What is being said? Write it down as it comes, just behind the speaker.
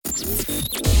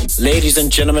Ladies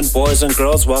and gentlemen, boys and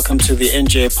girls, welcome to the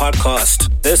NJ Podcast.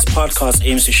 This podcast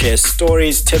aims to share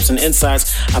stories, tips, and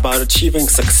insights about achieving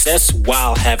success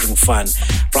while having fun.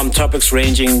 From topics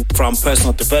ranging from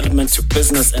personal development to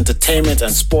business, entertainment,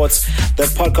 and sports,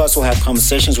 the podcast will have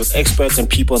conversations with experts and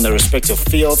people in their respective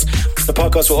fields. The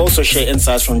podcast will also share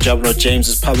insights from Jablo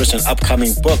James's published and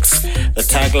upcoming books. The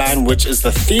tagline, which is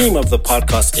the theme of the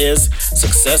podcast, is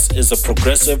 "Success is a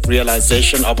progressive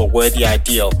realization of a worthy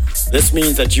ideal." This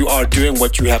means that you are doing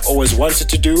what you have always wanted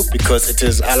to do because it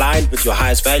is aligned with your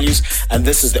highest values, and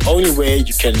this is the only way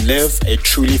you can live a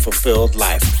truly fulfilled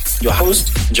life. Your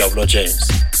host, Jablo James.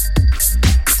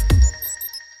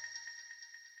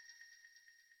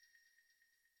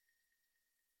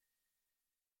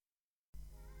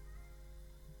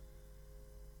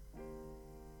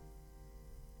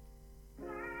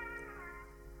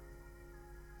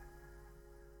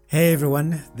 Hey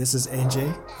everyone, this is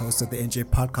NJ, host of the NJ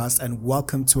Podcast, and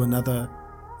welcome to another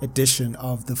edition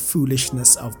of The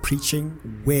Foolishness of Preaching,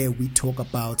 where we talk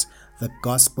about the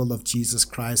gospel of Jesus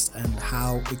Christ and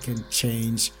how it can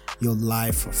change your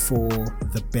life for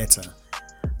the better.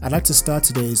 I'd like to start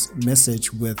today's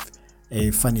message with a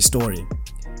funny story.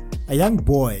 A young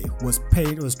boy was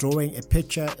drawing a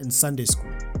picture in Sunday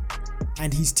school,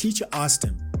 and his teacher asked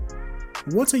him,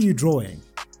 "What are you drawing?"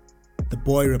 The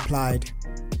boy replied,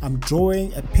 "I'm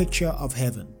drawing a picture of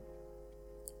heaven."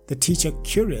 The teacher,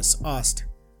 curious, asked,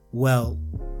 "Well,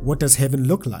 what does heaven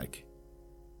look like?"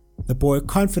 The boy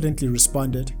confidently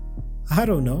responded, "I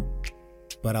don't know,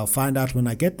 but I'll find out when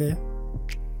I get there."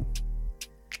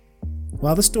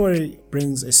 While the story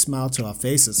brings a smile to our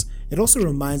faces, it also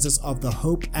reminds us of the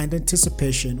hope and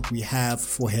anticipation we have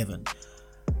for heaven.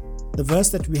 The verse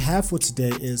that we have for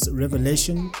today is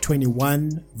Revelation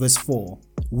 21 verse 4,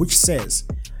 which says,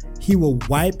 "He will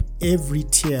wipe every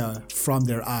tear from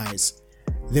their eyes.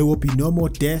 There will be no more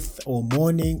death or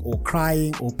mourning or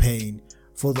crying or pain,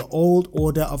 for the old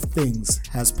order of things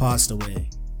has passed away."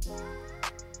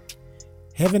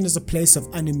 Heaven is a place of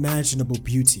unimaginable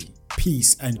beauty,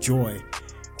 peace, and joy,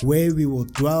 where we will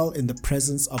dwell in the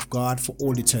presence of God for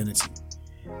all eternity.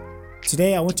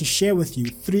 Today, I want to share with you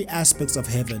 3 aspects of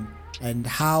heaven and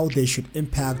how they should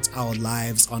impact our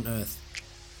lives on earth.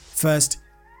 First,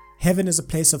 heaven is a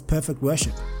place of perfect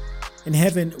worship. In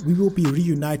heaven, we will be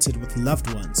reunited with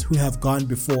loved ones who have gone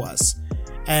before us,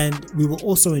 and we will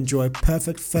also enjoy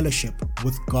perfect fellowship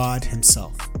with God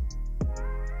Himself.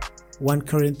 1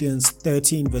 Corinthians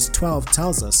 13 verse 12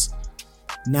 tells us,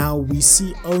 "Now we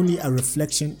see only a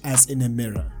reflection as in a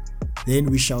mirror, then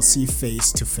we shall see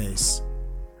face to face.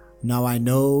 Now I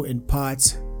know in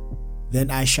part,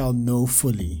 then I shall know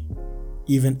fully,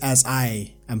 even as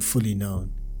I am fully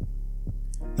known."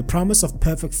 The promise of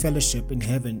perfect fellowship in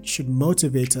heaven should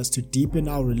motivate us to deepen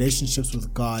our relationships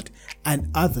with God and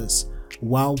others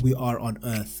while we are on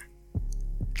earth.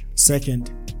 Second,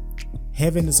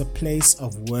 heaven is a place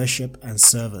of worship and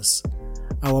service.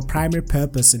 Our primary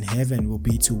purpose in heaven will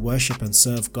be to worship and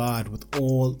serve God with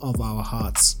all of our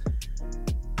hearts.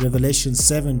 Revelation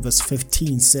 7 verse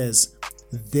 15 says,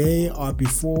 "They are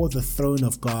before the throne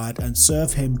of God and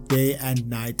serve Him day and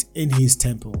night in His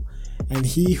temple, and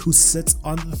He who sits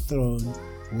on the throne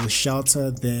will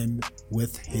shelter them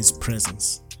with His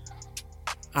presence."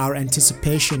 Our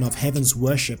anticipation of heaven's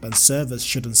worship and service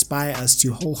should inspire us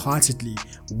to wholeheartedly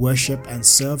worship and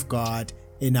serve God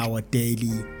in our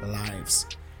daily lives.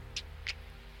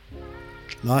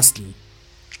 Lastly,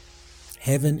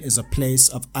 heaven is a place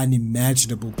of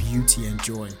unimaginable beauty and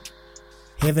joy.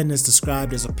 Heaven is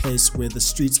described as a place where the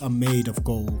streets are made of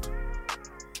gold.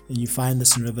 And you find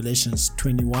this in Revelation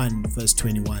 21 verse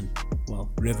 21.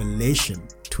 Revelation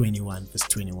 21 verse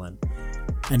 21.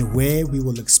 And where we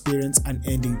will experience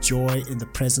unending joy in the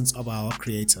presence of our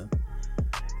Creator.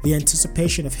 The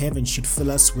anticipation of heaven should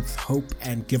fill us with hope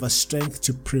and give us strength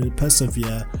to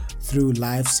persevere through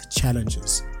life's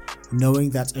challenges, knowing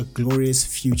that a glorious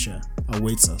future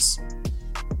awaits us.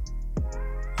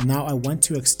 Now I want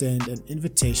to extend an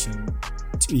invitation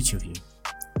to each of you.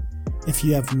 If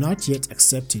you have not yet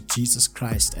accepted Jesus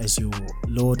Christ as your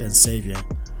Lord and Savior,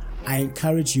 I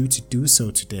encourage you to do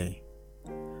so today.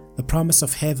 The promise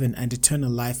of heaven and eternal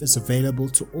life is available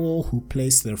to all who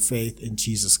place their faith in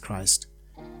Jesus Christ.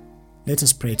 Let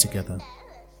us pray together.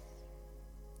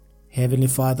 Heavenly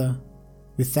Father,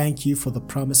 we thank you for the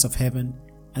promise of heaven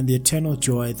and the eternal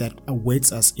joy that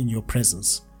awaits us in your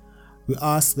presence. We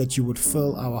ask that you would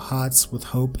fill our hearts with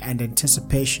hope and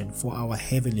anticipation for our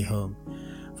heavenly home.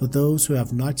 For those who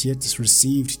have not yet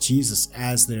received Jesus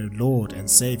as their Lord and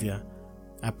Savior,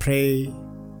 I pray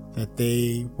that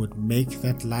they would make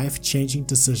that life-changing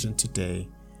decision today.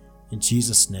 In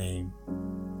Jesus' name,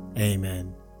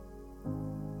 amen.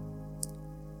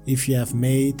 If you have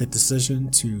made the decision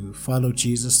to follow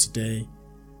Jesus today,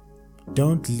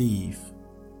 don't leave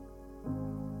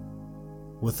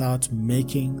without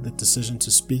making the decision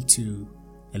to speak to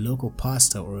a local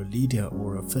pastor or a leader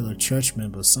or a fellow church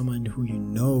member, someone who you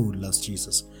know loves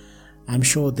Jesus. I'm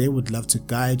sure they would love to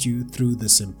guide you through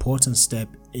this important step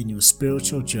in your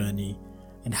spiritual journey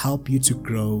and help you to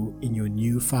grow in your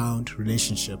newfound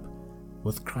relationship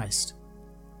with Christ.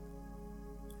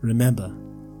 Remember,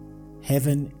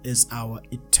 heaven is our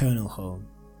eternal home,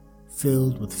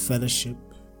 filled with fellowship,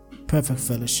 perfect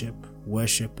fellowship,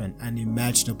 worship, and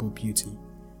unimaginable beauty.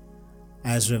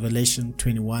 As Revelation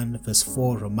 21 verse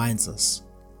 4 reminds us,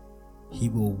 He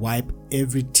will wipe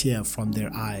every tear from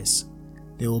their eyes.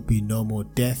 There will be no more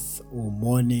death or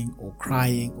mourning or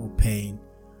crying or pain,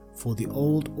 for the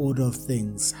old order of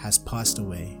things has passed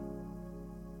away.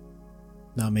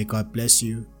 Now may God bless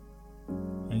you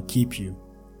and keep you,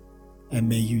 and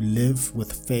may you live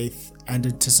with faith and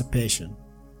anticipation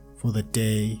for the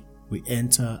day we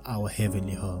enter our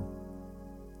heavenly home.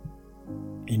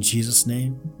 In Jesus'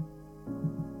 name,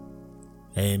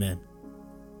 amen.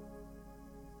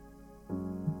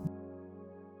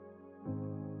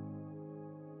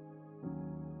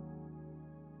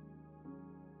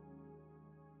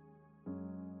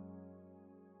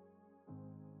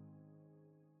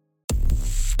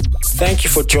 Thank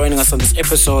you for joining us on this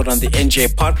episode on the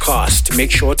NJ Podcast. Make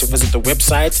sure to visit the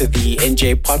website, the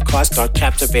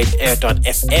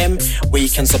njpodcast.captivateair.fm, where you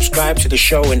can subscribe to the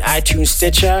show in iTunes,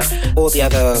 Stitcher, all the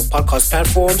other podcast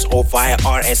platforms, or via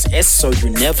RSS so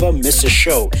you never miss a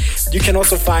show. You can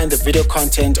also find the video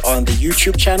content on the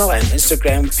YouTube channel and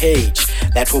Instagram page.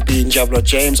 That will be Njablo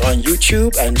James on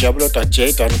YouTube and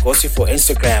njablo.j.ngosi for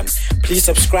Instagram. Please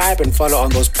subscribe and follow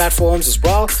on those platforms as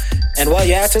well. And while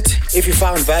you're at it, if you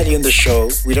found value in the show,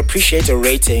 we'd appreciate a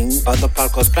rating on the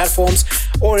podcast platforms,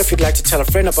 or if you'd like to tell a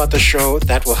friend about the show,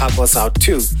 that will help us out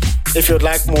too. If you'd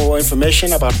like more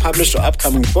information about published or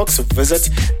upcoming books, visit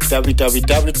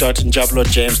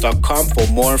www.njablojames.com for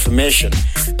more information.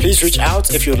 Please reach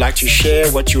out if you'd like to share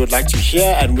what you would like to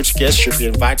hear and which guests should be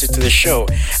invited to the show.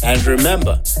 And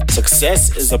remember,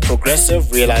 success is a progressive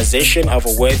realization of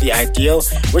a worthy ideal,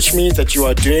 which means that you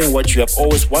are doing what you have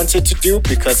always wanted to do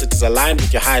because it is aligned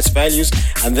with your highest values,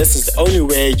 and this is the only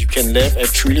way you can live a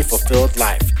truly fulfilled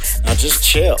life. Now just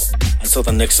chill until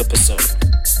the next episode.